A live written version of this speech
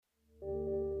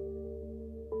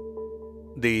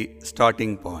The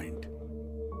starting point.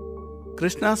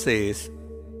 Krishna says,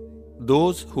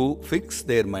 "Those who fix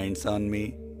their minds on me,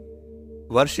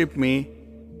 worship me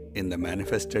in the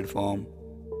manifested form,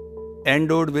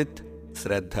 endowed with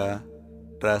Shraddha,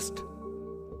 trust,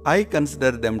 I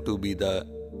consider them to be the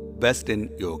best in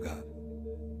yoga."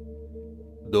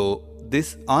 Though this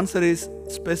answer is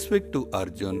specific to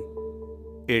Arjun,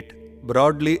 it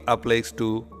broadly applies to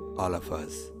all of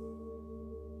us.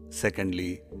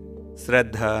 Secondly,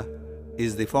 Shraddha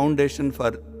is the foundation for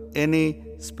any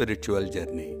spiritual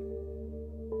journey.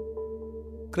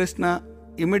 Krishna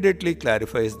immediately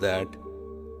clarifies that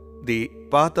the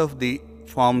path of the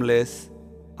formless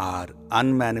or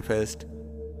unmanifest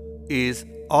is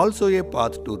also a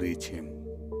path to reach him.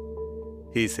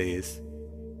 He says,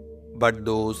 "But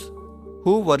those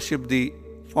who worship the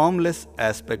formless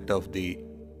aspect of the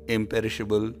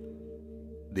imperishable,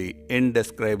 the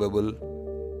indescribable,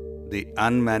 the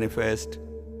unmanifest,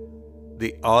 the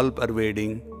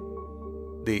all-pervading,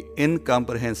 the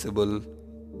incomprehensible,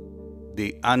 the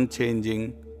unchanging,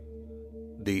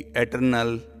 the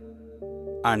eternal,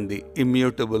 and the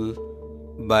immutable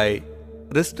by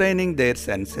restraining their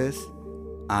senses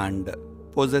and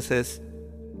possesses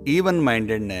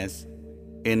even-mindedness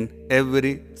in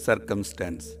every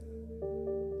circumstance.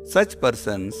 Such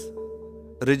persons,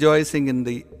 rejoicing in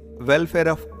the welfare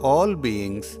of all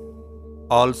beings,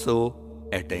 also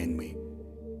attain me."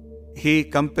 He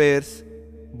compares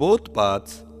both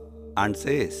paths and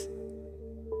says,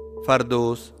 "For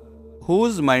those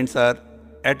whose minds are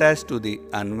attached to the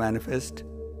unmanifest,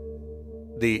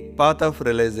 the path of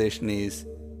realization is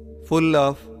full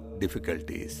of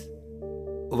difficulties.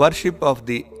 Worship of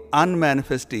the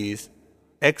unmanifest is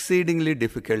exceedingly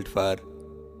difficult for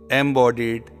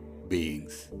embodied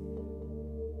beings."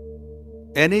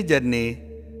 Any journey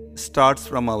starts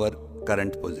from our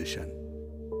current position.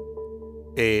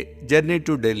 A journey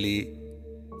to Delhi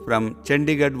from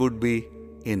Chandigarh would be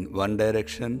in one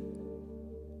direction,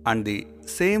 and the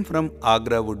same from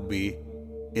Agra would be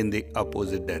in the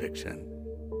opposite direction.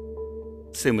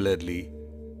 Similarly,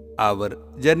 our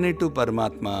journey to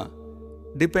Paramatma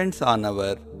depends on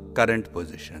our current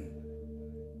position.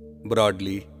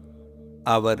 Broadly,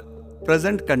 our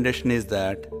present condition is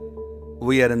that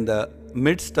we are in the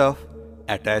midst of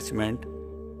attachment,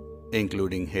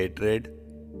 including hatred,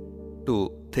 to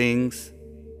things,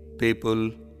 people,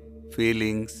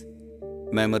 feelings,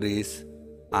 memories,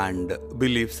 and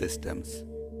belief systems.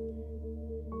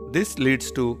 This leads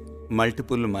to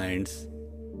multiple minds,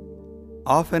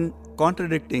 often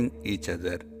contradicting each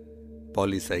other,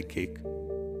 polypsychic,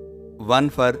 one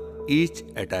for each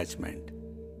attachment.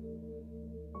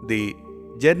 The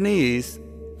journey is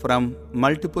from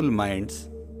multiple minds,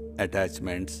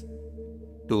 attachments,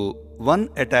 to one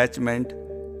attachment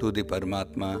to the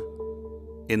Paramatma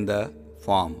in the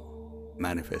form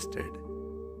manifested.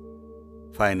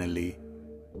 Finally,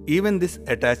 even this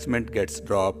attachment gets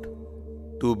dropped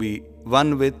to be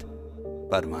one with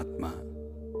Paramatma.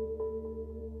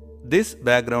 This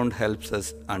background helps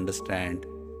us understand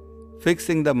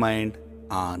fixing the mind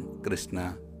on Krishna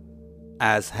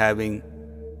as having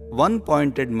one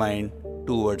pointed mind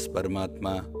towards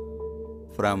Paramatma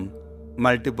from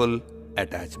multiple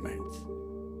attachments.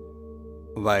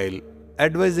 While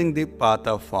advising the path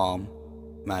of form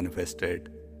manifested,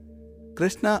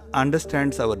 Krishna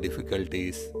understands our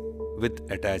difficulties with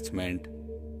attachment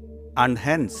and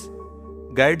hence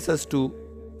guides us to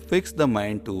fix the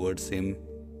mind towards him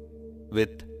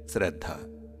with Shraddha.